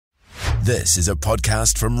This is a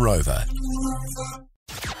podcast from Rover.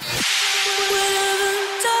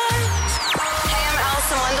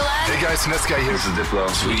 Hey guys, Sinetsuke here. This is Diplo.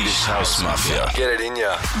 Swedish House Mafia. Get it in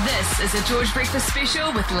ya. This is a George Breakfast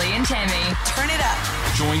Special with Lee and Tammy. Turn it up.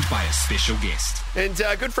 Joined by a special guest. And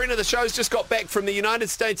a good friend of the show's just got back from the United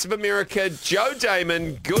States of America, Joe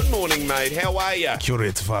Daymond. Good morning, mate. How are you? Kia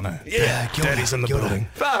ora te whānau. Yeah. Daddy's in the building.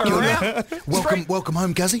 Far out. Welcome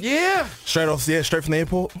home, Guzzy. Yeah. Straight from the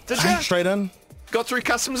airport. Did ya? Straight in. Got through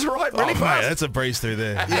customs really fast. Mate, that's a breeze through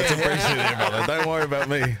there. That's a breeze through there, brother. Don't worry about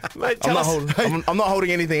me. Mate, I'm not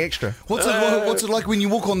holding anything extra. What's it like when you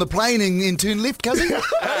walk on the plane and turn left, Guzzy?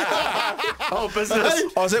 Oh, business.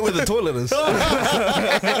 Oh, is that where the toilet is?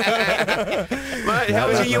 Mate, how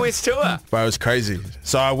was your US tour? Bro, it was crazy.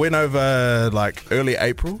 So I went over like early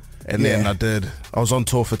April, and then I was on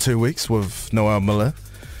tour for 2 weeks with Noel Miller.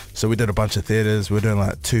 So we did a bunch of theatres. We were doing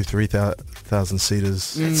like 3,000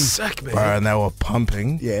 seaters. That's sick, man. Bro, and they were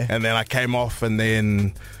pumping. Yeah. And then I came off and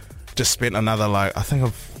then just spent another I think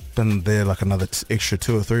I've been there like another extra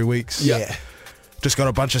 2 or 3 weeks. Yeah. Just got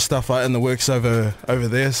a bunch of stuff in the works over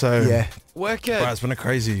there. So Yeah. Work it. bro, it's been a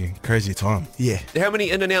crazy time. Yeah. How many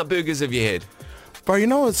In-N-Out burgers have you had? Bro, you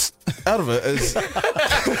know what's out of it is...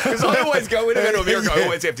 Because I always go, when I go to America, I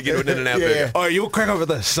always have to get an In-N-Out burger. Oh, you'll crack up with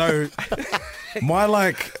this. So my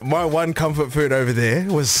one comfort food over there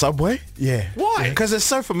was Subway. Yeah. Why? Because it's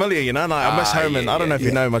so familiar, you know. And I miss home, and I don't know if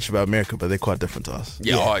you know much about America, but they're quite different to us.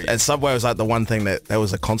 Yeah. Oh, yeah. And Subway was like the one thing that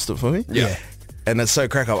was a constant for me. Yeah. And it's so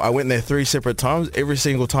crack up. I went there 3 separate times. Every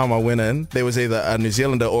single time I went in, there was either a New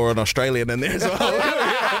Zealander or an Australian in there as well.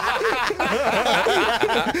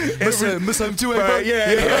 Miss home too, Bro, bro.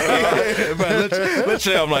 yeah. But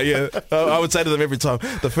literally, I'm like, I would say to them every time,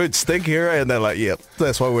 the food's stink here, and they're like, yeah,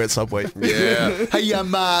 that's why we're at Subway. Yeah. Hey,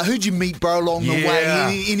 who'd you meet, bro, along the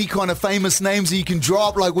way? Any kind of famous names that you can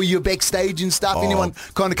drop, like were you backstage and stuff? Anyone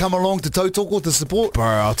kind of come along to toe talk or to support? Bro,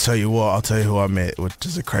 I'll tell you who I met, which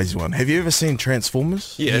is a crazy one. Have you ever seen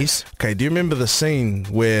Transformers? Yes. Okay, do you remember the scene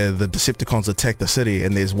where the Decepticons attack the city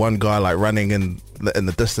and there's one guy like running in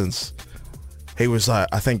the distance? He was like,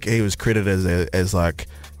 I think he was credited as like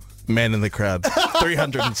man in the crowd,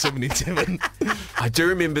 377. I do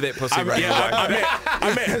remember that pussy.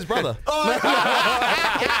 I met his brother.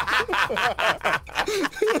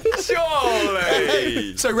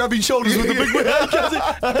 Surely. So rubbing shoulders with the big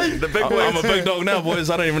man. The big one. I'm a big dog now, boys.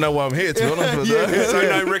 I don't even know why I'm here, to be honest with you. So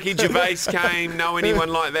no Ricky Gervais came, no anyone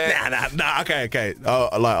like that? Nah. Okay.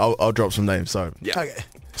 I'll drop some names. So Yeah. Okay.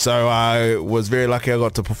 So I was very lucky. I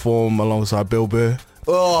got to perform alongside Bill Burr.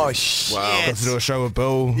 Oh, shit. Wow. Got to do a show with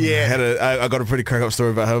Bill. Yeah. I got a pretty crack up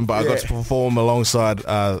story about him, but I got to perform alongside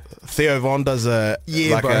Theo Von does a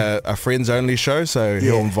friends only show, so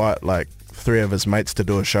he'll invite like 3 of his mates to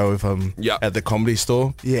do a show with him at the Comedy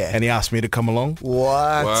Store. Yeah. And he asked me to come along.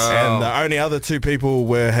 What? Wow. And the only other 2 people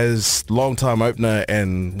were his long-time opener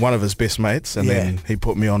and one of his best mates, and then he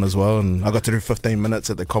put me on as well, and I got to do 15 minutes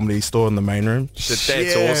at the Comedy Store in the main room. That's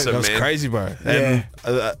awesome, That was man. crazy, bro. And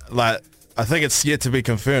I think it's yet to be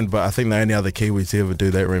confirmed, but I think the only other Kiwi to ever do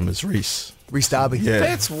that room is Reese. Reese Darby. Yeah.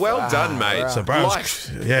 That's well done, mate. So, bro,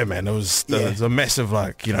 Life. man, it was a massive,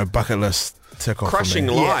 bucket list tick off. Crushing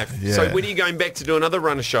for me. life. Yeah. So when are you going back to do another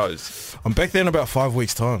run of shows? I'm back there in about 5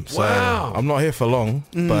 weeks' time. So Wow. I'm not here for long,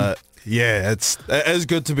 but yeah, it is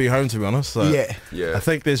good to be home, to be honest. So Yeah. I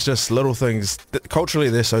think there's just little things. Culturally,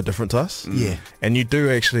 they're so different to us. Yeah. And you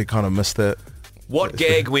do actually kind of miss that. What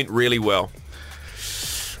gag went really well?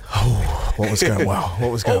 What was going well?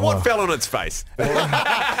 What was going Or what well? fell on its face?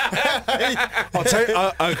 I'll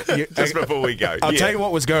tell you, Just before we go. I'll tell you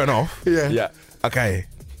what was going off. Yeah. Okay,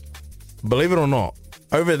 believe it or not,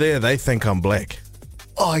 over there they think I'm black.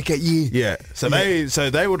 Oh, okay, Yeah, so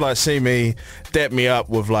they would like see me, dap me up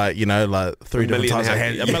with 3 different times of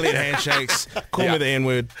a million handshakes, call me the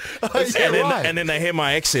N-word, and then they hear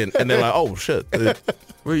my accent and they're like, oh shit,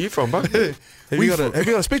 Where are you from, bro? have you got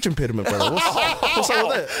a speech impediment, brother? What's up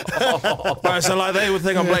with that? Right, so they would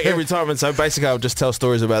think I'm black every time, and so basically I would just tell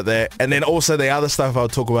stories about that, and then also the other stuff I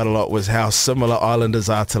would talk about a lot was how similar Islanders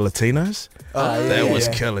are to Latinos. That was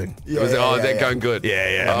killing. Was that going good?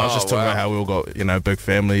 Yeah. And I was just talking about how we all got, big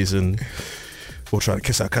families and we're trying to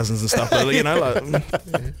kiss our cousins and stuff. But, Yeah,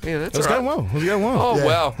 that's it was going well. It was going well. Oh,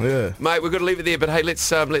 wow. Yeah. Mate, we've got to leave it there. But, hey, let's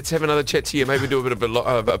have another chat to you. Maybe do a bit of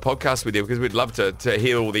a podcast with you because we'd love to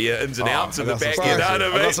hear all the ins and outs of the back end. I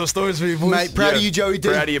got some stories for you, boys. Mate, proud of you, Joey D.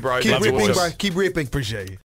 Proud of you, bro. Keep Love you, ripping, boys. bro. Keep ripping. Appreciate you.